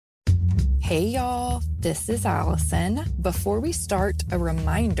Hey y'all, this is Allison. Before we start, a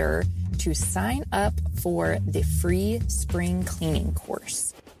reminder to sign up for the free spring cleaning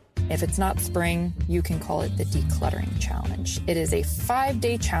course. If it's not spring, you can call it the Decluttering Challenge. It is a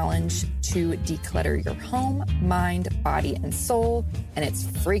 5-day challenge to declutter your home, mind, body, and soul, and it's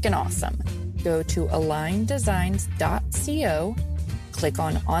freaking awesome. Go to aligndesigns.co, click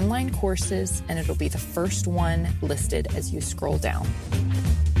on online courses, and it'll be the first one listed as you scroll down.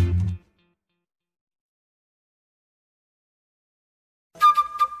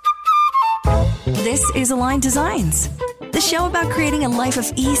 This is Aligned Designs, the show about creating a life of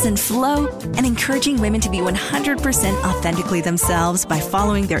ease and flow and encouraging women to be 100% authentically themselves by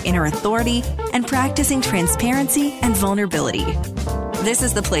following their inner authority and practicing transparency and vulnerability. This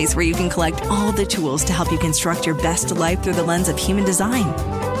is the place where you can collect all the tools to help you construct your best life through the lens of human design.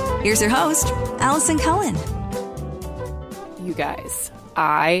 Here's your host, Allison Cullen. You guys,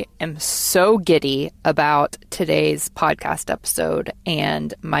 I am so giddy about today's podcast episode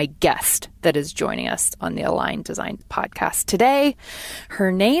and my guest that is joining us on the Aligned Design podcast today.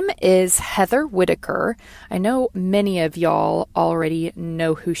 Her name is Heather Whitaker. I know many of y'all already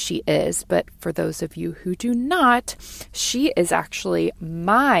know who she is, but for those of you who do not, she is actually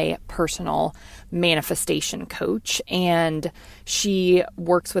my personal manifestation coach, and she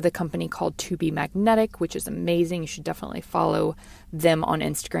works with a company called To Be Magnetic, which is amazing. You should definitely follow them on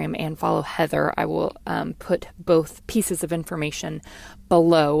Instagram and follow Heather. I will put both pieces of information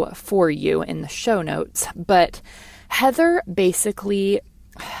below for you in the show notes. But Heather basically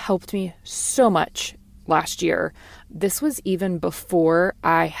helped me so much last year. This was even before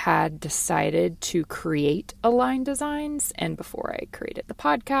I had decided to create Aligned Designs and before I created the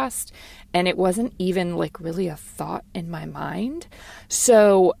podcast. And it wasn't even like really a thought in my mind.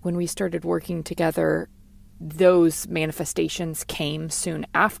 So when we started working together, those manifestations came soon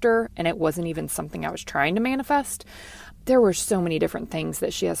after, and it wasn't even something I was trying to manifest. There were so many different things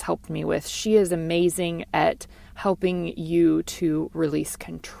that she has helped me with. She is amazing at helping you to release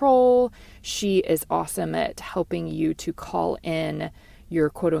control. She is awesome at helping you to call in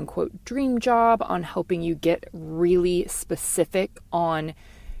your quote unquote dream job, on helping you get really specific on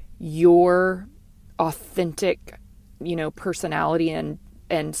your authentic, personality and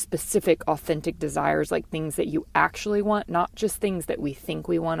specific authentic desires, like things that you actually want, not just things that we think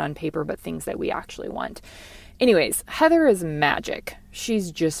we want on paper, but things that we actually want. Anyways, Heather is magic.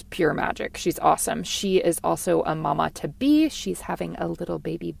 She's just pure magic. She's awesome. She is also a mama to be. She's having a little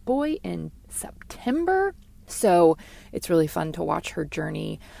baby boy in September. So it's really fun to watch her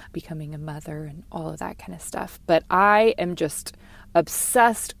journey becoming a mother and all of that kind of stuff. But I am just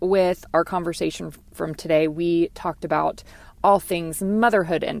obsessed with our conversation from today. We talked about all things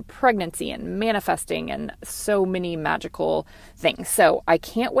motherhood and pregnancy and manifesting and so many magical things. So I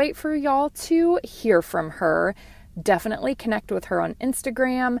can't wait for y'all to hear from her. Definitely connect with her on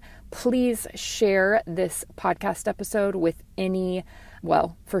Instagram. Please share this podcast episode with any,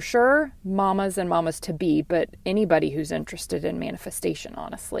 for sure, mamas and mamas to be, but anybody who's interested in manifestation,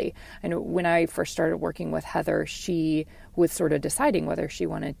 honestly. I know when I first started working with Heather, she was sort of deciding whether she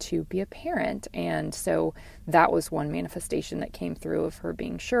wanted to be a parent. And so that was one manifestation that came through of her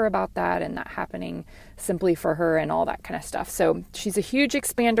being sure about that and that happening simply for her and all that kind of stuff. So she's a huge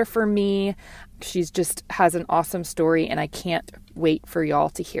expander for me. She's just has an awesome story, and I can't wait for y'all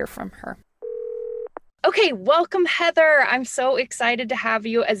to hear from her. Okay, welcome, Heather. I'm so excited to have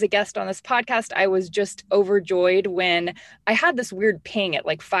you as a guest on this podcast. I was just overjoyed when I had this weird ping at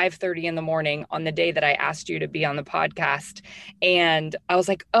like 5:30 in the morning on the day that I asked you to be on the podcast. And I was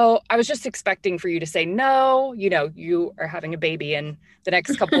like, I was just expecting for you to say no, you are having a baby in the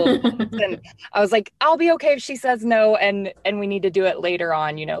next couple of months. And I was like, I'll be okay if she says no. And we need to do it later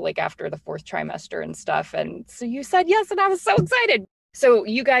on, like after the 4th trimester and stuff. And so you said yes, and I was so excited. So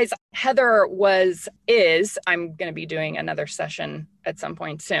you guys, Heather I'm going to be doing another session at some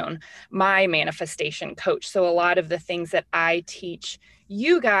point soon, my manifestation coach. So a lot of the things that I teach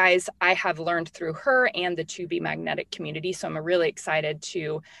you guys, I have learned through her and the To Be Magnetic community. So I'm really excited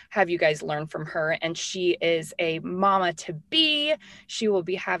to have you guys learn from her. And she is a mama to be. She will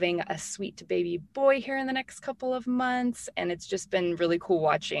be having a sweet baby boy here in the next couple of months. And it's just been really cool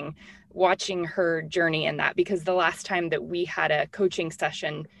watching her journey in that, because the last time that we had a coaching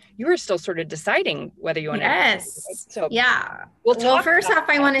session, you were still sort of deciding whether you wanted Yes. So yeah. Well, first off,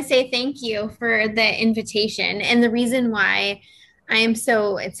 I want to say thank you for the invitation. And the reason why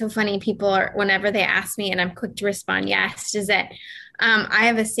It's so funny. People are, whenever they ask me, and I'm quick to respond, yes, is that I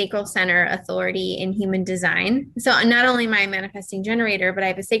have a sacral center authority in human design. So not only am I a manifesting generator, but I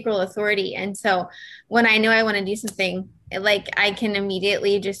have a sacral authority. And so when I know I want to do something, like I can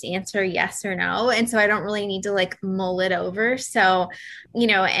immediately just answer yes or no. And so I don't really need to like mull it over. So,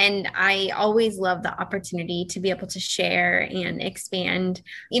 and I always love the opportunity to be able to share and expand,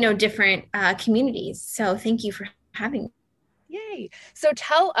 different communities. So thank you for having me. Yay. So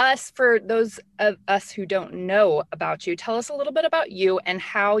tell us, for those of us who don't know about you, tell us a little bit about you and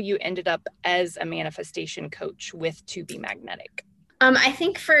how you ended up as a manifestation coach with To Be Magnetic. I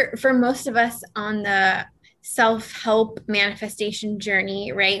think for most of us on the self-help manifestation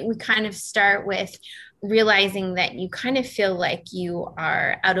journey, right, we kind of start with realizing that you kind of feel like you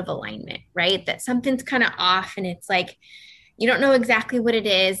are out of alignment, right? That something's kind of off, and it's like, you don't know exactly what it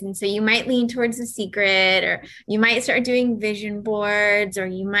is. And so you might lean towards The Secret, or you might start doing vision boards, or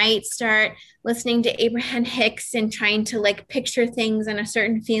you might start listening to Abraham Hicks and trying to like picture things and a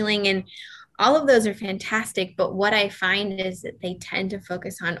certain feeling. And all of those are fantastic. But what I find is that they tend to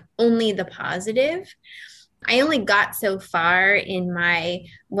focus on only the positive. I only got so far in my,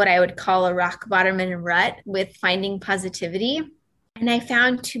 what I would call a rock bottom and a rut with finding positivity. And I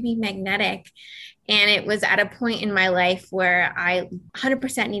found To Be Magnetic. And it was at a point in my life where I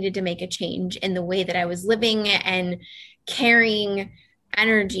 100% needed to make a change in the way that I was living and carrying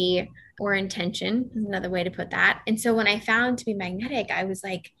energy, or intention is another way to put that. And so when I found To Be Magnetic, I was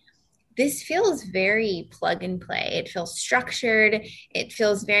like, this feels very plug and play. It feels structured. It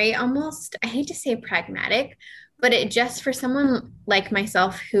feels very, almost, I hate to say pragmatic, but it just, for someone like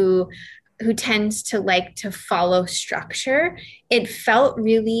myself who tends to like to follow structure, it felt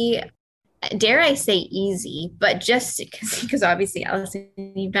really, dare I say, easy, but just because obviously, Allison,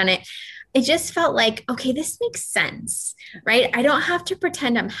 you've done it. It just felt like, okay, this makes sense, right? I don't have to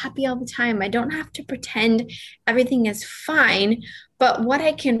pretend I'm happy all the time. I don't have to pretend everything is fine. But what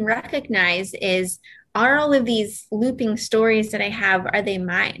I can recognize is, are all of these looping stories that I have, are they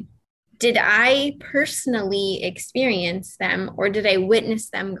mine? Did I personally experience them, or did I witness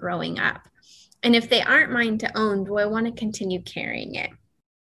them growing up? And if they aren't mine to own, do I want to continue carrying it?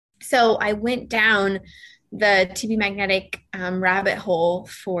 So I went down the To Be Magnetic rabbit hole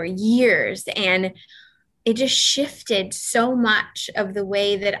for years, and it just shifted so much of the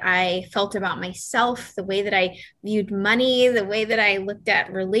way that I felt about myself, the way that I viewed money, the way that I looked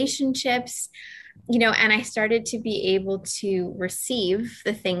at relationships, and I started to be able to receive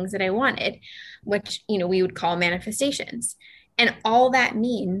the things that I wanted, which, we would call manifestations. And all that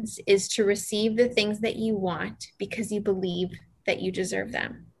means is to receive the things that you want because you believe that you deserve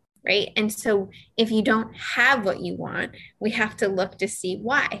them. Right. And so if you don't have what you want, we have to look to see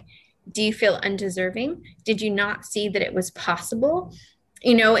why. Do you feel undeserving? Did you not see that it was possible?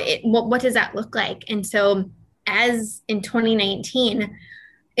 What does that look like? And so, as in 2019,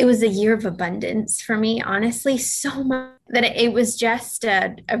 it was a year of abundance for me, honestly, so much that it was just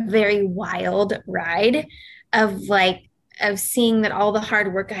a very wild ride of seeing that all the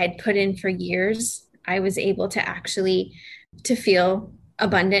hard work I had put in for years, I was able to actually to feel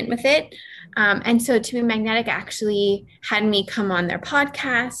abundant with it. And so To Be Magnetic actually had me come on their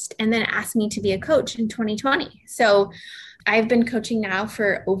podcast and then asked me to be a coach in 2020. So I've been coaching now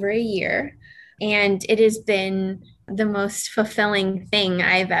for over a year, and it has been the most fulfilling thing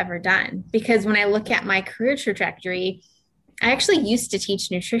I've ever done. Because when I look at my career trajectory, I actually used to teach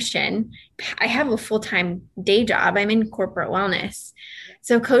nutrition. I have a full-time day job. I'm in corporate wellness.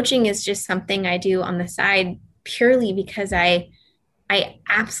 So coaching is just something I do on the side purely because I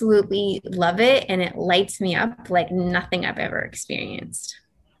absolutely love it, and it lights me up like nothing I've ever experienced.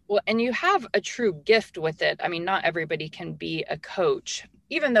 Well, and you have a true gift with it. I mean, not everybody can be a coach,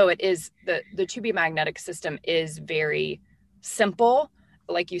 even though it is the To Be Magnetic system is very simple,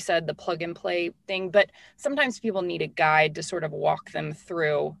 like you said, the plug and play thing, but sometimes people need a guide to sort of walk them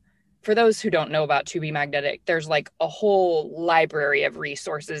through. For those who don't know about To Be Magnetic, there's like a whole library of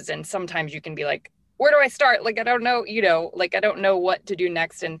resources, and sometimes you can be like, where do I start? Like, I don't know, I don't know what to do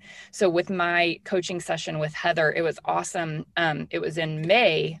next. And so with my coaching session with Heather, it was awesome. It was in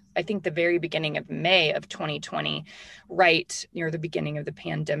May, I think the very beginning of May of 2020, right near the beginning of the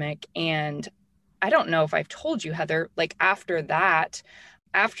pandemic. And I don't know if I've told you, Heather, like after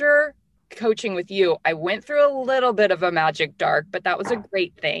coaching with you, I went through a little bit of a magic dark, but that was a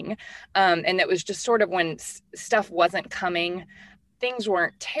great thing. And it was just sort of when stuff wasn't coming. Things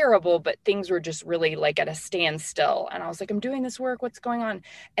weren't terrible, but things were just really like at a standstill. And I was like, I'm doing this work. What's going on?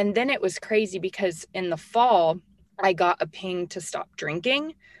 And then it was crazy because in the fall, I got a ping to stop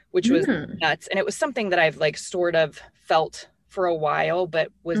drinking, which was nuts. And it was something that I've like sort of felt for a while, but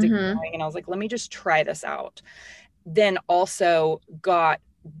was ignoring. And I was like, let me just try this out. Then also got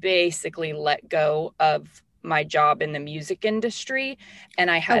basically let go of my job in the music industry. And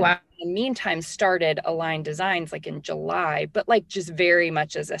I had, in the meantime, started Align Designs like in July, but like just very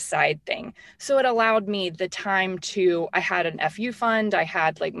much as a side thing. So it allowed me the time to, I had an FU fund, I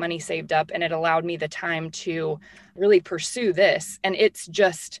had like money saved up, and it allowed me the time to really pursue this. And it's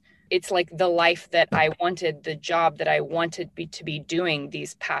like the life that I wanted, the job that I wanted to be doing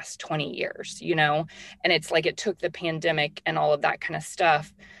these past 20 years, you know? And it's like, it took the pandemic and all of that kind of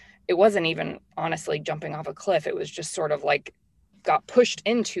stuff. It wasn't even honestly jumping off a cliff. It was just sort of like got pushed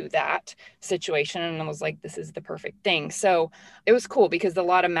into that situation. And I was like, this is the perfect thing. So it was cool because a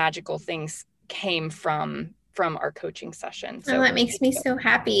lot of magical things came from our coaching session. So that makes me so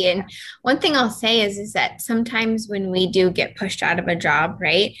happy. And one thing I'll say is that sometimes when we do get pushed out of a job,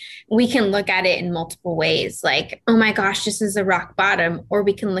 right, we can look at it in multiple ways. Like, oh my gosh, this is a rock bottom. Or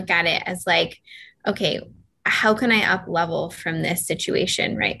we can look at it as like, okay, how can I up level from this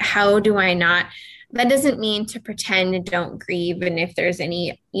situation, right? How do I not, that doesn't mean to pretend and don't grieve. And if there's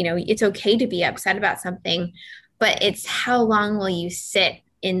any, it's okay to be upset about something, but it's how long will you sit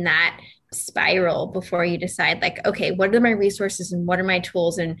in that spiral before you decide like, okay, what are my resources and what are my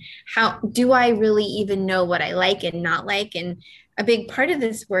tools and how do I really even know what I like and not like? And a big part of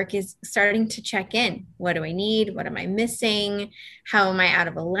this work is starting to check in. What do I need? What am I missing? How am I out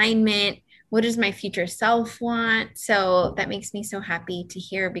of alignment? What does my future self want? So that makes me so happy to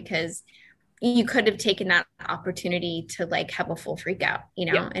hear because you could have taken that opportunity to like have a full freak out,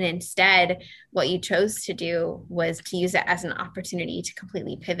 and instead what you chose to do was to use it as an opportunity to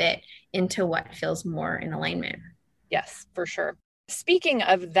completely pivot into what feels more in alignment. Yes, for sure. Speaking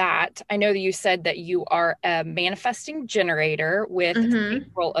of that, I know that you said that you are a manifesting generator with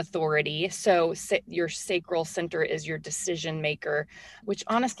sacral authority. So your sacral center is your decision maker, which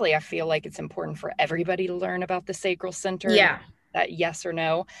honestly, I feel like it's important for everybody to learn about the sacral center. Yeah. That yes or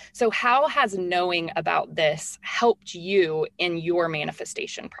no. So how has knowing about this helped you in your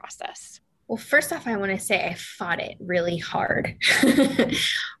manifestation process? Well, first off, I want to say I fought it really hard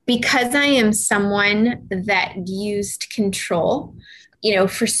because I am someone that used control,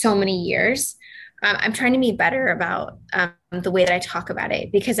 for so many years. I'm trying to be better about the way that I talk about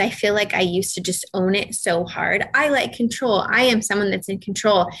it because I feel like I used to just own it so hard. I like control. I am someone that's in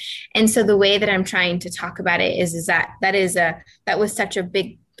control. And so the way that I'm trying to talk about it is that was such a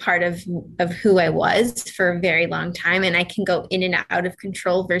big part of who I was for a very long time. And I can go in and out of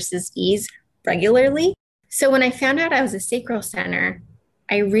control versus ease regularly. So when I found out I was a sacral center,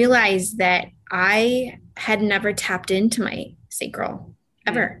 I realized that I had never tapped into my sacral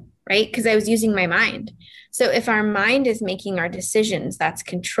ever, right? Because I was using my mind. So if our mind is making our decisions, that's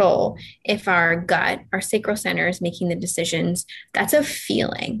control. If our gut, our sacral center is making the decisions, that's a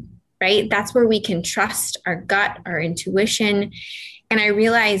feeling, right? That's where we can trust our gut, our intuition. And I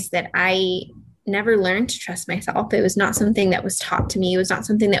realized that I never learned to trust myself. It was not something that was taught to me. It was not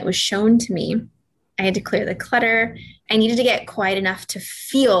something that was shown to me. I had to clear the clutter. I needed to get quiet enough to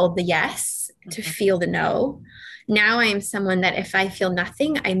feel the yes, to feel the no. Now I am someone that if I feel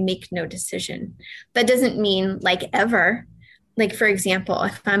nothing, I make no decision. That doesn't mean like ever. Like, for example,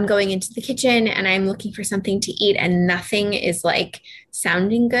 if I'm going into the kitchen and I'm looking for something to eat and nothing is like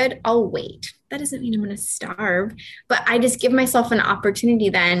sounding good, I'll wait. That doesn't mean I'm going to starve, but I just give myself an opportunity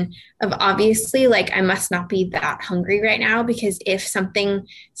then of obviously like I must not be that hungry right now because if something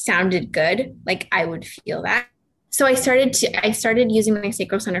sounded good, like I would feel that. So I started using my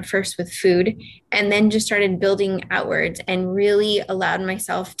sacral center first with food and then just started building outwards and really allowed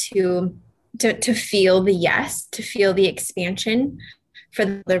myself to feel the yes, to feel the expansion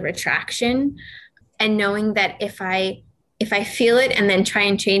for the retraction, and knowing that if I feel it and then try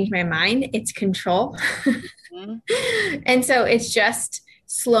and change my mind, it's control. And so it's just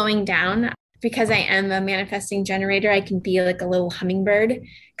slowing down. Because I am a manifesting generator, I can be like a little hummingbird,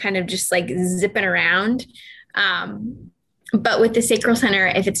 kind of just like zipping around. But with the sacral center,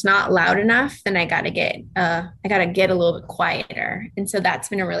 if it's not loud enough, then I gotta get a little bit quieter. And so that's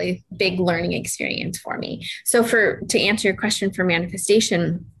been a really big learning experience for me. So to answer your question for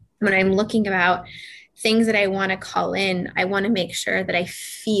manifestation, when I'm looking about things that I want to call in, I want to make sure that I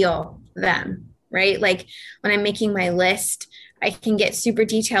feel them, right? Like when I'm making my list, I can get super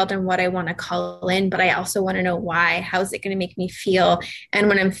detailed on what I want to call in, but I also want to know why. How is it going to make me feel? And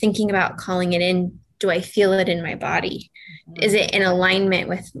when I'm thinking about calling it in, do I feel it in my body? Is it in alignment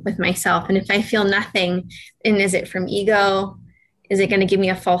with myself? And if I feel nothing, then is it from ego? Is it going to give me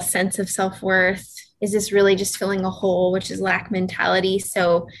a false sense of self-worth? Is this really just filling a hole, which is lack mentality?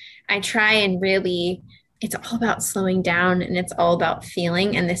 So I try and really it's all about slowing down and it's all about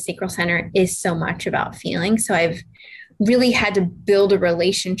feeling. And the sacral center is so much about feeling. So I've really had to build a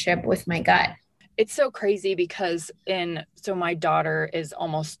relationship with my gut. It's so crazy because so my daughter is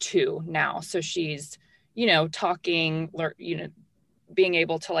almost 2 now. So she's, talking, being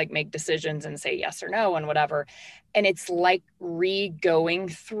able to like make decisions and say yes or no and whatever. And it's like going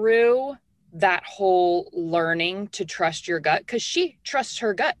through that whole learning to trust your gut, because she trusts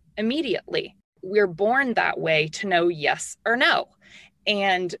her gut immediately. We're born that way to know yes or no.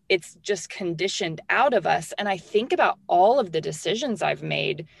 And it's just conditioned out of us. And I think about all of the decisions I've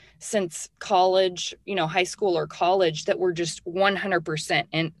made since college, high school or college, that were just 100%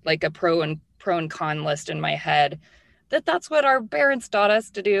 in like a pro and con list in my head. That's what our parents taught us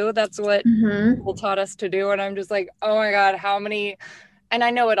to do. That's what people taught us to do. And I'm just like, oh my God, how many, and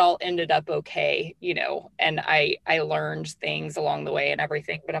I know it all ended up okay, and I learned things along the way and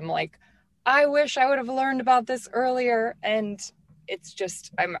everything, but I'm like, I wish I would have learned about this earlier. And it's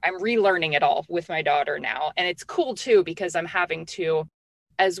just, I'm relearning it all with my daughter now. And it's cool too, because I'm having to,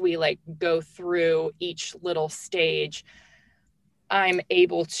 as we like go through each little stage, I'm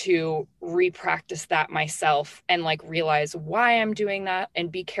able to re-practice that myself and like realize why I'm doing that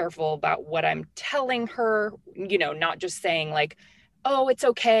and be careful about what I'm telling her, not just saying like, oh, it's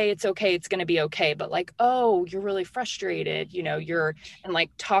okay, it's going to be okay. But like, oh, you're really frustrated, and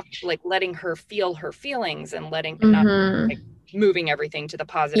like letting her feel her feelings and not like moving everything to the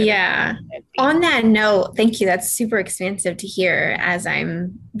positive. Yeah. On that note, thank you. That's super expansive to hear, as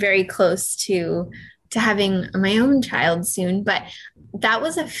I'm very close to having my own child soon. But that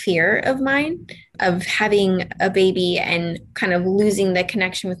was a fear of mine, of having a baby and kind of losing the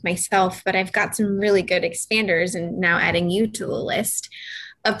connection with myself. But I've got some really good expanders, and now adding you to the list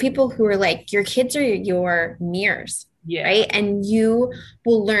of people who are like, your kids are your mirrors. Yeah. Right. And you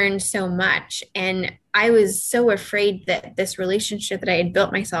will learn so much. And I was so afraid that this relationship that I had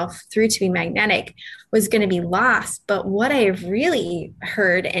built myself through to be magnetic was going to be lost. But what I've really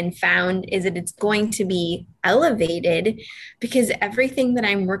heard and found is that it's going to be elevated, because everything that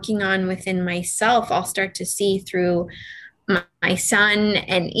I'm working on within myself, I'll start to see through my son.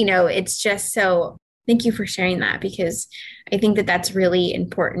 And, it's just so, thank you for sharing that, because I think that that's really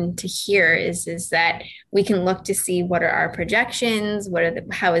important to hear is that we can look to see what are our projections,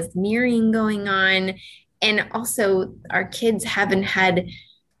 how is mirroring going on. And also our kids haven't had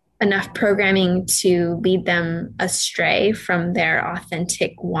enough programming to lead them astray from their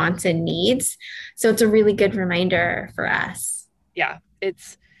authentic wants and needs. So it's a really good reminder for us. Yeah,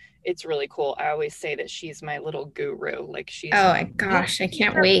 it's really cool. I always say that she's my little guru. Like she's. Oh my gosh, I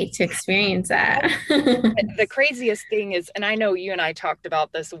can't wait to experience that. The craziest thing is, and I know you and I talked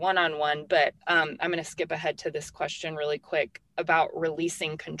about this one-on-one, but I'm going to skip ahead to this question really quick about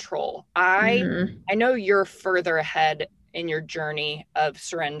releasing control. I know you're further ahead in your journey of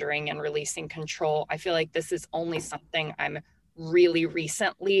surrendering and releasing control. I feel like this is only something I'm really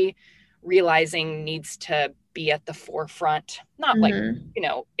recently realizing needs to be at the forefront. Not like,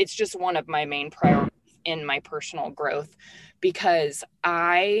 it's just one of my main priorities in my personal growth, because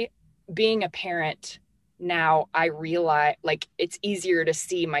being a parent now, I realize like it's easier to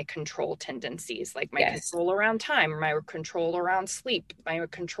see my control tendencies, like my control around time, my control around sleep, my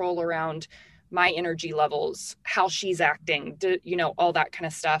control around my energy levels, how she's acting, all that kind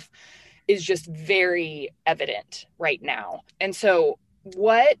of stuff is just very evident right now. And so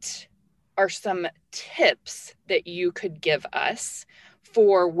what are some tips that you could give us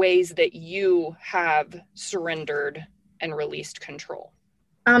for ways that you have surrendered and released control?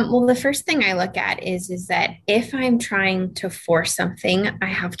 Well, the first thing I look at is that if I'm trying to force something, I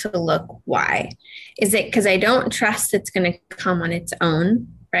have to look why. Is it because I don't trust it's going to come on its own,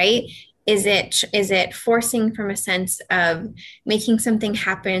 right? Is it forcing from a sense of making something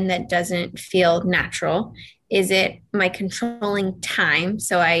happen that doesn't feel natural? Is it my controlling time?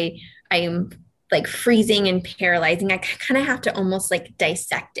 So I'm like freezing and paralyzing. I kind of have to almost like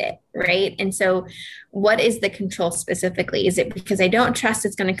dissect it, right? And so what is the control specifically? Is it because I don't trust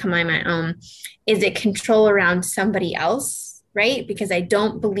it's going to come on my own? Is it control around somebody else, right? Because I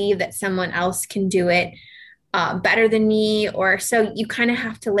don't believe that someone else can do it better than me? Or so you kind of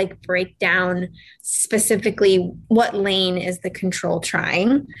have to like break down specifically what lane is the control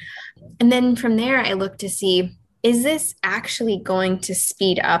trying. And then from there, I look to see, is this actually going to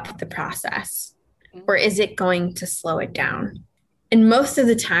speed up the process, or is it going to slow it down? And most of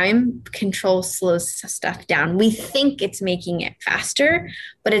the time, control slows stuff down. We think it's making it faster,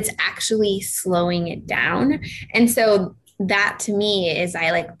 but it's actually slowing it down. And so that to me is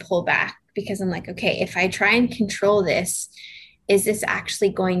I like pull back, because I'm like, okay, if I try and control this, Is this actually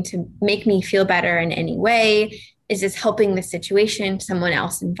going to make me feel better in any way? Is this helping the situation, someone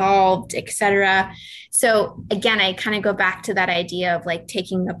else involved, etc.? So again, I kind of go back to that idea of like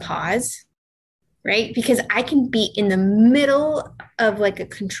taking the pause, right? Because I can be in the middle of like a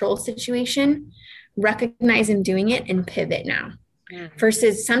control situation, recognize I'm doing it and pivot now.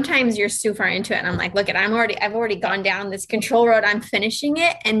 Versus sometimes you're so far into it and I'm like, look, I've already gone down this control road. I'm finishing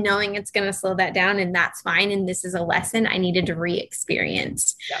it and knowing it's going to slow that down, and that's fine. And this is a lesson I needed to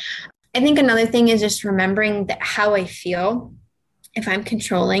re-experience. Yeah. I think another thing is just remembering that how I feel. If I'm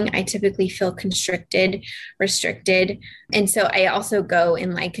controlling, I typically feel constricted, restricted. And so I also go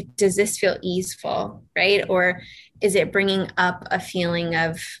in like, does this feel easeful, right? Or is it bringing up a feeling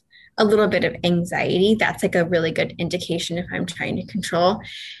of a little bit of anxiety? That's like a really good indication if I'm trying to control.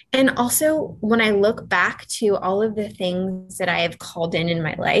 And also when I look back to all of the things that I have called in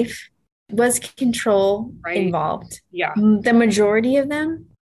my life, was control involved? Yeah. The majority of them,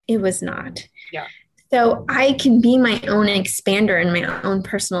 it was not. Yeah. So I can be my own expander in my own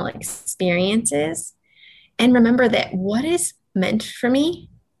personal experiences and remember that what is meant for me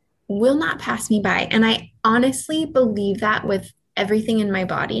will not pass me by. And I honestly believe that with everything in my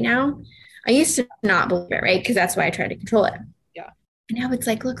body now. I used to not believe it, right? Because that's why I try to control it. Yeah. And now it's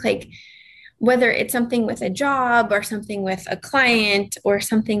like, look, like whether it's something with a job or something with a client or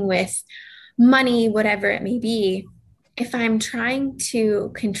something with money, whatever it may be, if I'm trying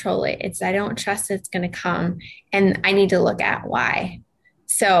to control it, it's I don't trust it's going to come, and I need to look at why.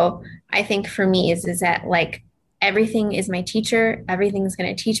 So I think for me is that like everything is my teacher. Everything's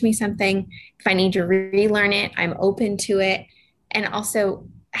going to teach me something. If I need to relearn it, I'm open to it. And also,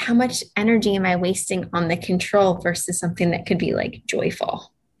 how much energy am I wasting on the control versus something that could be like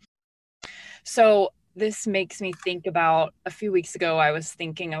joyful? So this makes me think about a few weeks ago, I was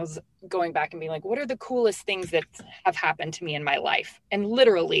going back and being like, what are the coolest things that have happened to me in my life? And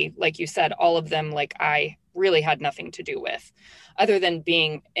literally, like you said, all of them, like I really had nothing to do with other than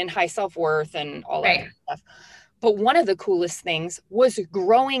being in high self-worth and all that stuff. But one of the coolest things was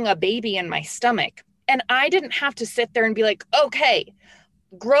growing a baby in my stomach. And I didn't have to sit there and be like, okay,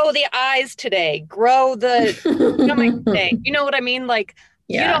 grow the eyes today, grow the stomach today. You know what I mean? Like,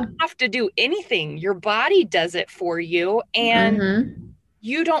 you don't have to do anything. Your body does it for you. And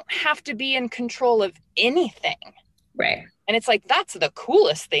you don't have to be in control of anything. Right. And it's like, that's the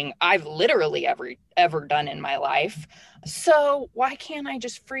coolest thing I've literally ever done in my life. So why can't I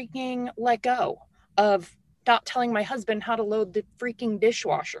just freaking let go of not telling my husband how to load the freaking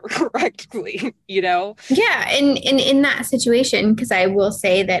dishwasher correctly, you know? Yeah. And in that situation, because I will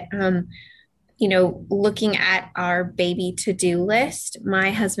say that, looking at our baby to-do list,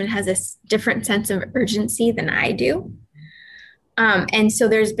 my husband has a different sense of urgency than I do. And so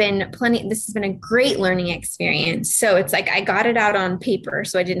there's been this has been a great learning experience. So it's like, I got it out on paper,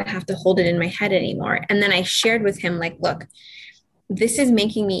 so I didn't have to hold it in my head anymore. And then I shared with him, like, look, this is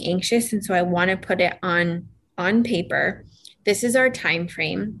making me anxious. And so I want to put it on paper. This is our time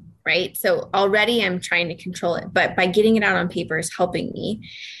frame, right? So already I'm trying to control it, but by getting it out on paper is helping me.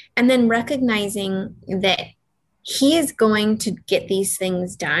 And then recognizing that he is going to get these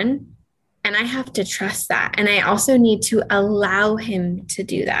things done. And I have to trust that. And I also need to allow him to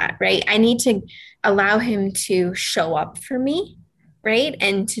do that, right? I need to allow him to show up for me, right?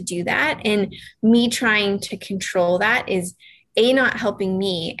 And to do that. And me trying to control that is not helping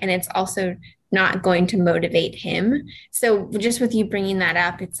me. And it's also not going to motivate him. So just with you bringing that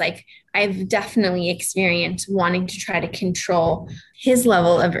up, it's like, I've definitely experienced wanting to try to control his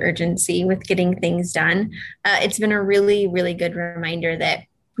level of urgency with getting things done. It's been a really, really good reminder that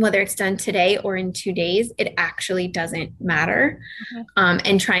whether it's done today or in 2 days, it actually doesn't matter.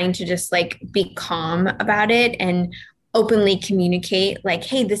 And trying to just like be calm about it and openly communicate like,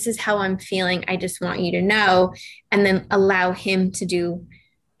 hey, this is how I'm feeling. I just want you to know, and then allow him to do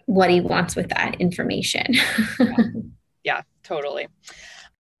what he wants with that information. Yeah, totally.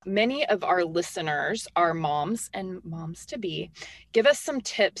 Many of our listeners are moms and moms to be. Give us some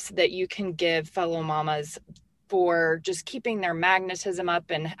tips that you can give fellow mamas for just keeping their magnetism up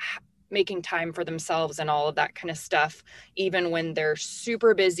and making time for themselves and all of that kind of stuff, even when they're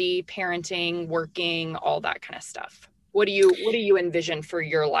super busy parenting, working, all that kind of stuff. What do you envision for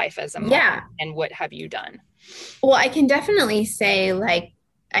your life as a mom, and what have you done? Well, I can definitely say, like,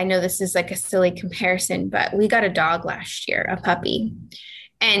 I know this is like a silly comparison, but we got a dog last year, a puppy.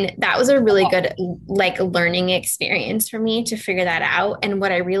 And that was a really good, like, learning experience for me to figure that out. And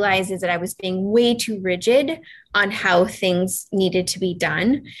what I realized is that I was being way too rigid on how things needed to be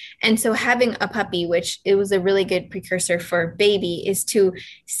done. And so having a puppy, which it was a really good precursor for baby, is to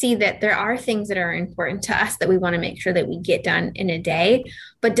see that there are things that are important to us that we want to make sure that we get done in a day.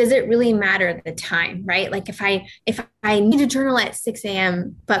 But does it really matter the time, right? Like if I need to journal at 6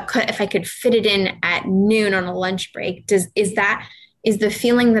 a.m., but if I could fit it in at noon on a lunch break, is the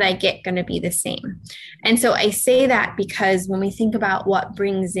feeling that I get going to be the same? And so I say that because when we think about what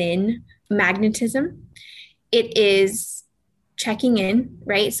brings in magnetism, it is checking in,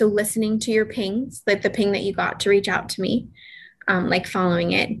 right? So listening to your pings, like the ping that you got to reach out to me, like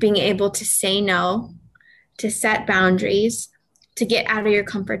following it, being able to say no, to set boundaries, to get out of your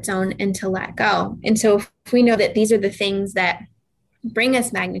comfort zone and to let go. And so if we know that these are the things that bring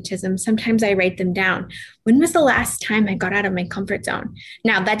us magnetism, sometimes I write them down. When was the last time I got out of my comfort zone?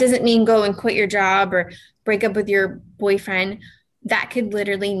 Now, that doesn't mean go and quit your job or break up with your boyfriend. That could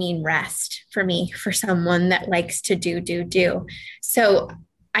literally mean rest for me, for someone that likes to do. So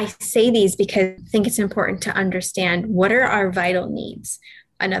I say these because I think it's important to understand what are our vital needs.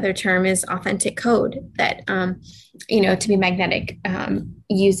 Another term is authentic code that, To Be Magnetic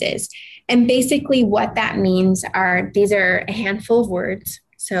uses. And basically what that means these are a handful of words,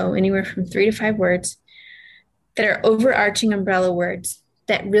 so anywhere from 3 to 5 words that are overarching umbrella words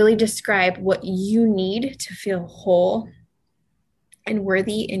that really describe what you need to feel whole and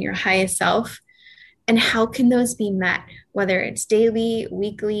worthy in your highest self. And how can those be met, whether it's daily,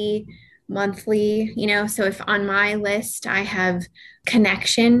 weekly, monthly, so if on my list I have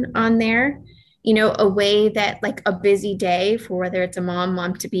connection on there, a way that, like, a busy day for whether it's a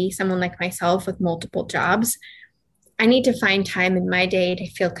mom to be, someone like myself with multiple jobs, I need to find time in my day to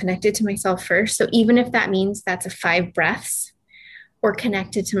feel connected to myself first. So even if that means that's a 5 breaths, or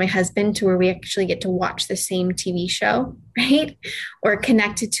connected to my husband to where we actually get to watch the same TV show, right? Or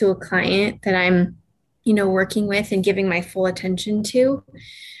connected to a client that I'm, working with and giving my full attention to.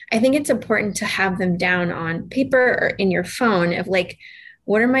 I think it's important to have them down on paper or in your phone of, like,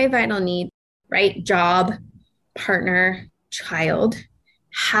 what are my vital needs, right? Job, partner, child.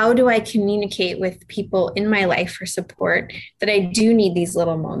 How do I communicate with people in my life for support that I do need these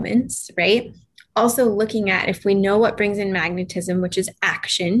little moments, right? Also looking at, if we know what brings in magnetism, which is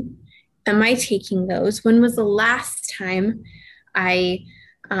action, am I taking those? When was the last time I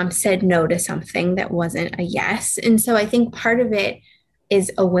said no to something that wasn't a yes? And so I think part of it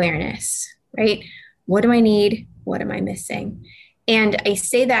is awareness, right? What do I need? What am I missing? And I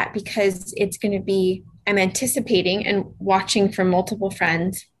say that because I'm anticipating and watching from multiple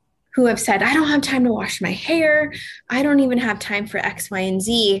friends who have said, I don't have time to wash my hair. I don't even have time for X, Y, and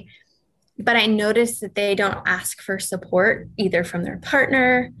Z. But I notice that they don't ask for support either from their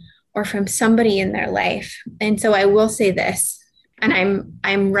partner or from somebody in their life. And so I will say this, and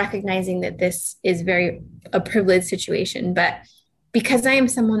I'm recognizing that this is a privileged situation, but because I am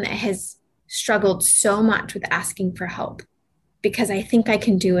someone that has struggled so much with asking for help, because I think I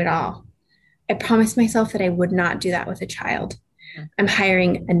can do it all, I promised myself that I would not do that with a child. I'm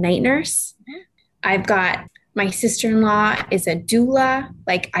hiring a night nurse. I've got my sister-in-law is a doula.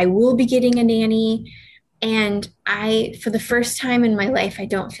 Like, I will be getting a nanny. And for the first time in my life, I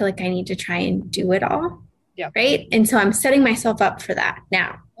don't feel like I need to try and do it all. Yeah. Right. And so I'm setting myself up for that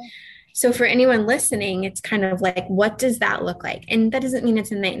now. So for anyone listening, it's kind of like, what does that look like? And that doesn't mean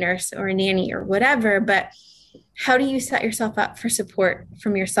it's a night nurse or a nanny or whatever, but how do you set yourself up for support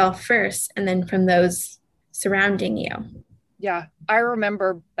from yourself first and then from those surrounding you? Yeah. I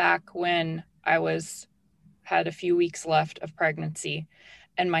remember back when I had a few weeks left of pregnancy,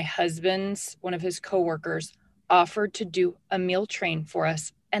 and my husband's, one of his coworkers, offered to do a meal train for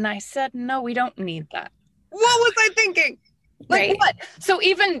us. And I said, no, we don't need that. What was I thinking? Like, right. What? So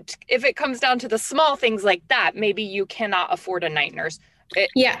even if it comes down to the small things like that, maybe you cannot afford a night nurse.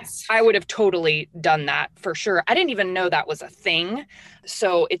 Yes. I would have totally done that for sure. I didn't even know that was a thing.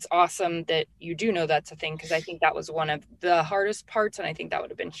 So it's awesome that you do know that's a thing, because I think that was one of the hardest parts, and I think that would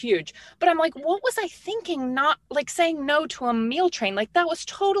have been huge. But I'm like, what was I thinking? Not like saying no to a meal train. Like, that was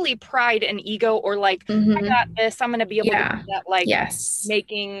totally pride and ego, or like, I got this, I'm going to be able to do that. Like,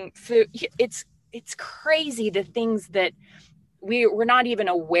 making food. It's crazy, the things that we're not even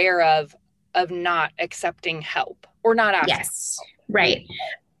aware of not accepting help or not asking. Yes. Right.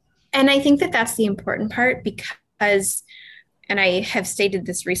 And I think that that's the important part, because, and I have stated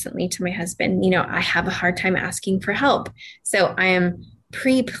this recently to my husband, I have a hard time asking for help. So I am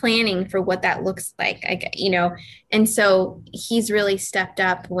pre-planning for what that looks like, and so he's really stepped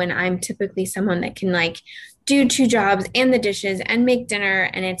up when I'm typically someone that can, like, do two jobs and the dishes and make dinner.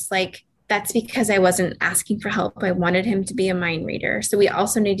 And it's like, that's because I wasn't asking for help. I wanted him to be a mind reader. So we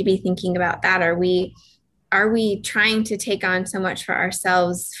also need to be thinking about that. Are we trying to take on so much for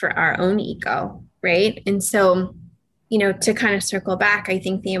ourselves for our own ego, right? And so, to kind of circle back, I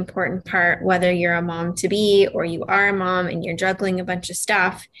think the important part, whether you're a mom to be or you are a mom and you're juggling a bunch of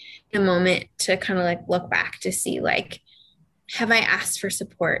stuff, a moment to kind of like look back to see like, have I asked for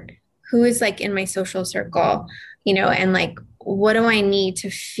support? Who is like in my social circle, and like, what do I need to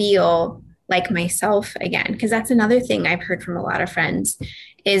feel like myself again? Because that's another thing I've heard from a lot of friends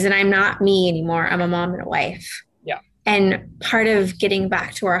is that I'm not me anymore. I'm a mom and a wife. Yeah. And part of getting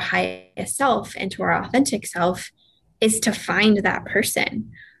back to our highest self and to our authentic self is to find that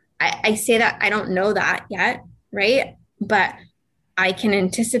person. I say that I don't know that yet, right? But I can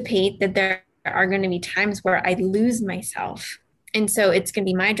anticipate that there are going to be times where I lose myself. And so it's going to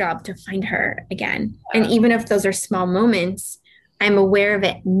be my job to find her again. And even if those are small moments, I'm aware of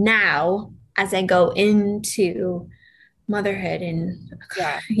it now as I go into motherhood and,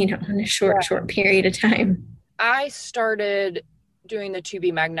 in a short period of time. I started doing the To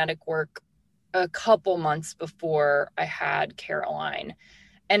Be Magnetic work a couple months before I had Caroline.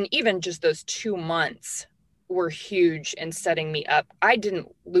 And even just those 2 months were huge in setting me up. I didn't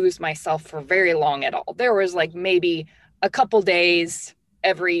lose myself for very long at all. There was like maybe a couple days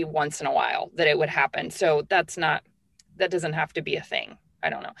every once in a while that it would happen. So that doesn't have to be a thing. I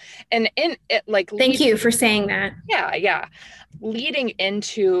don't know. And in it, like, thank you for saying that. Yeah. Leading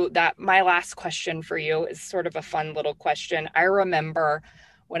into that, my last question for you is sort of a fun little question. I remember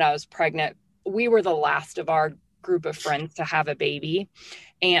when I was pregnant, we were the last of our group of friends to have a baby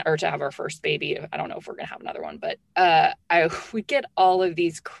or to have our first baby. I don't know if we're going to have another one, but I would get all of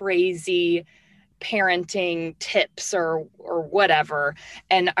these crazy parenting tips or whatever.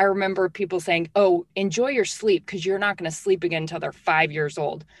 And I remember people saying, oh, enjoy your sleep because you're not going to sleep again until they're 5 years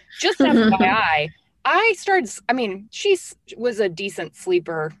old. Just FYI, she was a decent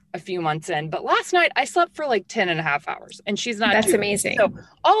sleeper a few months in, but last night I slept for like 10 and a half hours and she's not. That's amazing. So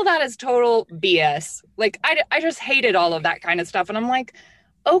all that is total BS. Like I just hated all of that kind of stuff. And I'm like,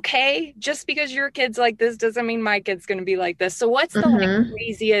 okay, just because your kid's like this doesn't mean my kid's going to be like this. So what's the like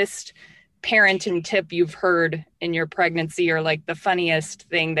craziest parenting tip you've heard in your pregnancy, or like the funniest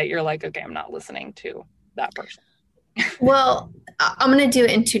thing that you're like, okay, I'm not listening to that person? Well, I'm going to do it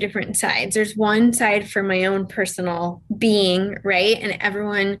in two different sides. There's one side for my own personal being, right? And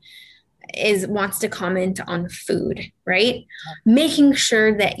everyone wants to comment on food, right? Making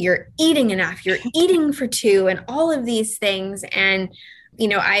sure that you're eating enough, you're eating for two and all of these things. And,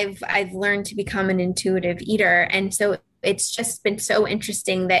 I've learned to become an intuitive eater. And so it's just been so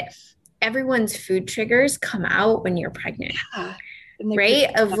interesting that everyone's food triggers come out when you're pregnant, right?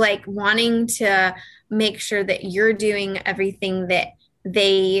 Of like wanting to make sure that you're doing everything that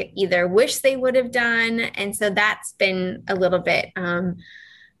they either wish they would have done. And so that's been a little bit, of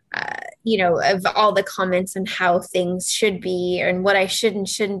all the comments on how things should be and what I should and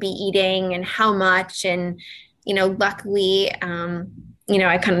shouldn't be eating and how much. And, luckily,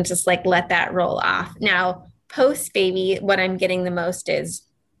 I kind of just like let that roll off. Now, post baby, what I'm getting the most is,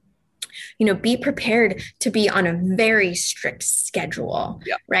 be prepared to be on a very strict schedule,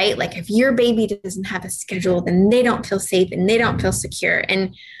 right? Like if your baby doesn't have a schedule, then they don't feel safe and they don't feel secure.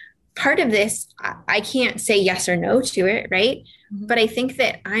 And part of this, I can't say yes or no to it, right? Mm-hmm. But I think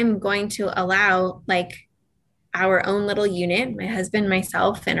that I'm going to allow like our own little unit, my husband,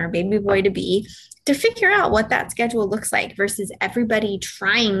 myself, and our baby boy to be, to figure out what that schedule looks like versus everybody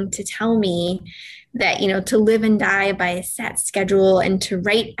trying to tell me that, to live and die by a set schedule and to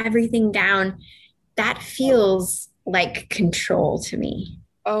write everything down. That feels like control to me.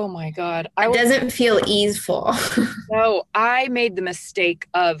 Oh my God. It doesn't feel easeful. No, I made the mistake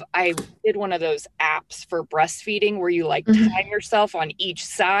I did one of those apps for breastfeeding where you like time yourself on each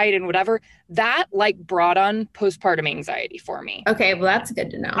side and whatever. That like brought on postpartum anxiety for me. Okay, well, that's good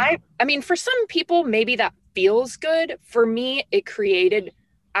to know. I mean, for some people, maybe that feels good. For me, it created,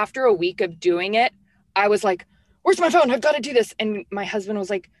 after a week of doing it, I was like, where's my phone? I've got to do this. And my husband was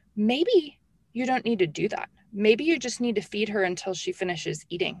like, maybe you don't need to do that. Maybe you just need to feed her until she finishes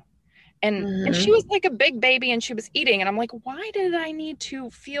eating. And she was like a big baby and she was eating. And I'm like, why did I need to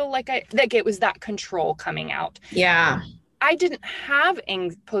feel like it was that control coming out? Yeah. I didn't have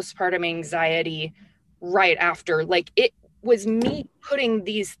postpartum anxiety right after. Like it was me putting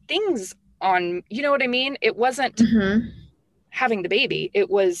these things on, you know what I mean? It wasn't having the baby. It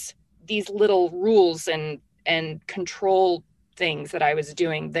was these little rules and control things that I was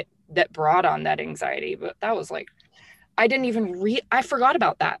doing that brought on that anxiety. But that was like, I didn't even I forgot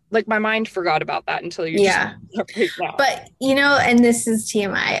about that. Like my mind forgot about that until you just right now. But, you know, and this is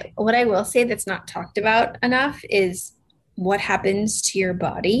TMI. What I will say that's not talked about enough is what happens to your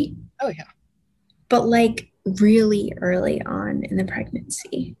body. Oh, yeah. But like really early on in the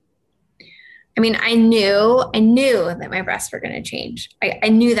pregnancy. I mean, I knew that my breasts were going to change. I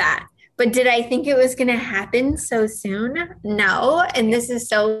knew that. But did I think it was going to happen so soon? No. And this is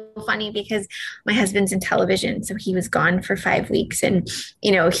so funny because my husband's in television. So he was gone for 5 weeks. And,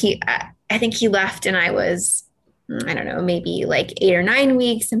 you know, I think he left and I was, I don't know, maybe like 8 or 9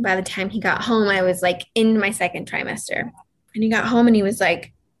 weeks. And by the time he got home, I was like in my second trimester. And he got home and he was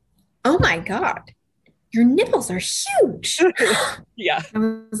like, oh my God, your nipples are huge. Yeah. I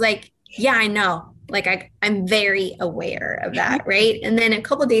was like, yeah, I know. Like I'm very aware of that. Right. And then a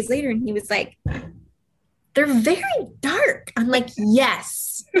couple of days later, and he was like, they're very dark. I'm like,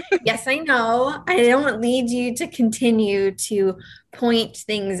 yes, I know. I don't need you to continue to point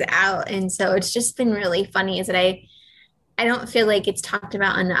things out. And so it's just been really funny is that I don't feel like it's talked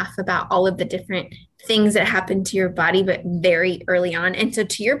about enough about all of the different things that happen to your body, but very early on. And so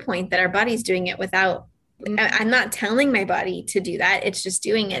to your point that our body's doing it without, I'm not telling my body to do that. It's just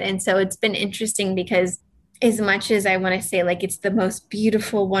doing it. And so it's been interesting because as much as I want to say like, it's the most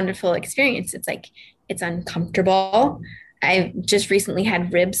beautiful, wonderful experience, it's like, it's uncomfortable. I just recently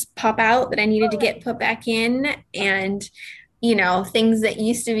had ribs pop out that I needed to get put back in. And, you know, things that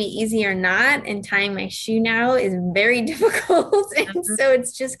used to be easy or not, and tying my shoe now is very difficult. And so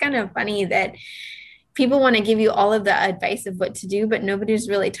it's just kind of funny that people want to give you all of the advice of what to do, but nobody's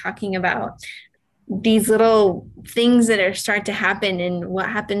really talking about these little things that start to happen and what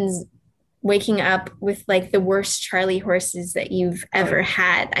happens waking up with like the worst Charlie horses that you've ever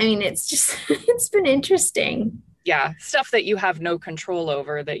had. I mean, it's just, it's been interesting. Yeah. Stuff that you have no control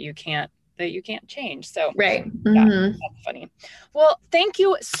over that you can't change. So right. Yeah, that's funny. Well, thank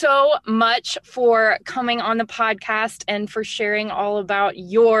you so much for coming on the podcast and for sharing all about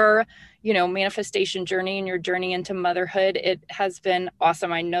your, you know, manifestation journey and your journey into motherhood. It has been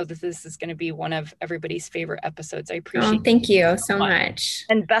awesome. I know that this is going to be one of everybody's favorite episodes. I appreciate it. Thank you so much.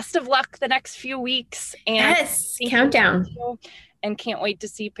 And best of luck the next few weeks. And yes, countdown. And can't wait to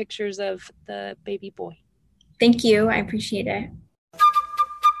see pictures of the baby boy. Thank you. I appreciate it.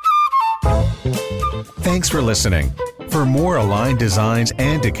 Thanks for listening. For more Align Designs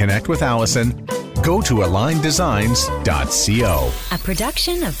and to connect with Allison, go to aligndesigns.co. A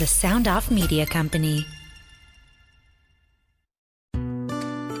production of the Sound Off Media Company.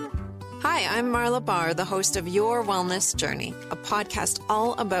 Hi, I'm Marla Barr, the host of Your Wellness Journey, a podcast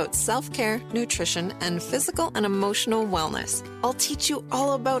all about self-care, nutrition, and physical and emotional wellness. I'll teach you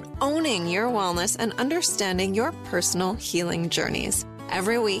all about owning your wellness and understanding your personal healing journeys.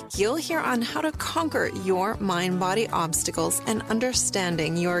 Every week, you'll hear on how to conquer your mind-body obstacles and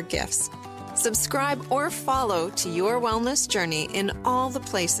understanding your gifts. Subscribe or follow to Your Wellness Journey in all the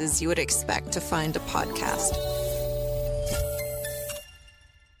places you would expect to find a podcast.